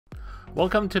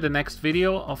Welcome to the next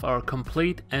video of our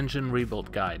complete engine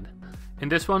rebuild guide. In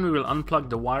this one we will unplug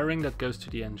the wiring that goes to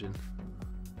the engine.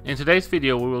 In today's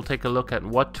video we will take a look at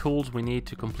what tools we need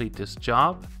to complete this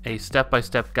job, a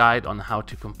step-by-step guide on how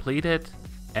to complete it,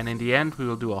 and in the end we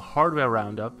will do a hardware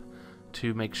roundup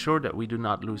to make sure that we do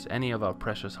not lose any of our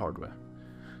precious hardware.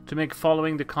 To make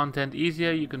following the content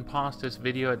easier, you can pause this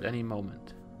video at any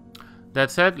moment.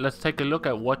 That said, let's take a look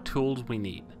at what tools we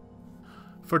need.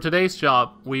 For today's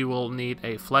job, we will need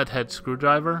a flathead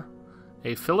screwdriver,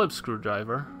 a Phillips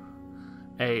screwdriver,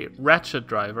 a ratchet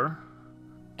driver,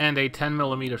 and a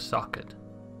 10mm socket.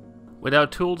 With our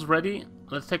tools ready,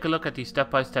 let's take a look at the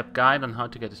step-by-step guide on how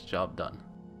to get this job done.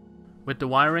 With the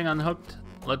wiring unhooked,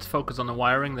 let's focus on the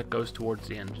wiring that goes towards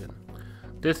the engine.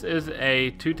 This is a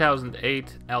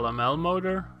 2008 LML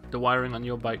motor. The wiring on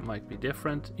your bike might be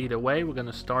different. Either way, we're going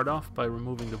to start off by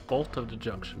removing the bolt of the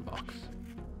junction box.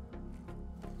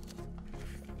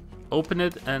 Open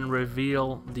it and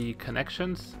reveal the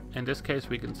connections. In this case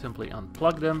we can simply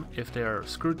unplug them if they are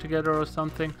screwed together or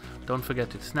something. Don't forget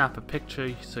to snap a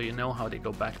picture so you know how they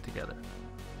go back together.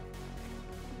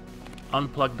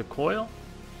 Unplug the coil.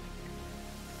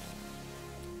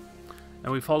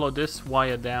 And we follow this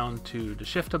wire down to the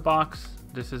shifter box.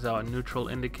 This is our neutral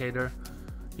indicator.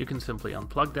 You can simply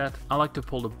unplug that. I like to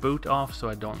pull the boot off so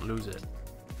I don't lose it.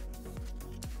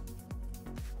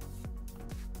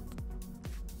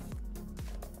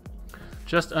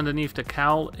 Just underneath the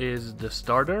cowl is the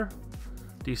starter.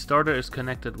 The starter is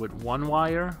connected with one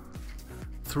wire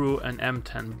through an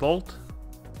M10 bolt.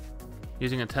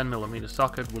 Using a 10mm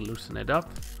socket, we'll loosen it up.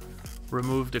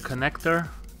 Remove the connector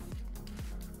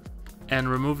and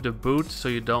remove the boot so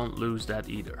you don't lose that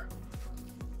either.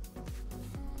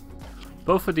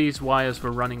 Both of these wires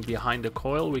were running behind the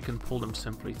coil. We can pull them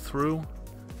simply through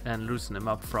and loosen them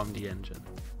up from the engine.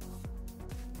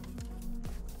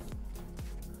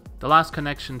 The last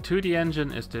connection to the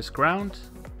engine is this ground.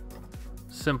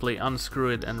 Simply unscrew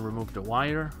it and remove the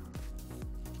wire.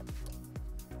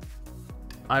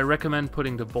 I recommend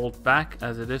putting the bolt back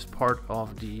as it is part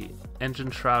of the engine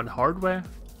shroud hardware,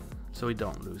 so we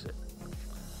don't lose it.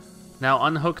 Now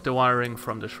unhook the wiring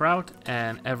from the shroud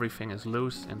and everything is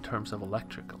loose in terms of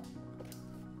electrical.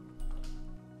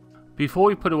 Before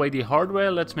we put away the hardware,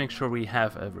 let's make sure we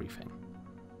have everything.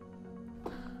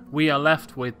 We are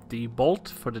left with the bolt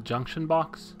for the junction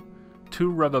box,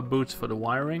 2 rubber boots for the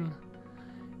wiring,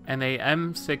 and a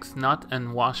M6 nut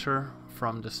and washer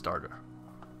from the starter.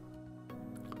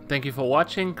 Thank you for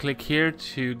watching. Click here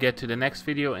to get to the next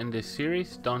video in this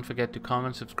series. Don't forget to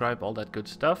comment, subscribe, all that good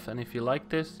stuff. And if you like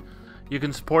this, you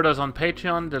can support us on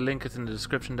Patreon. The link is in the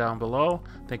description down below.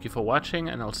 Thank you for watching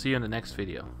and I'll see you in the next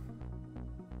video.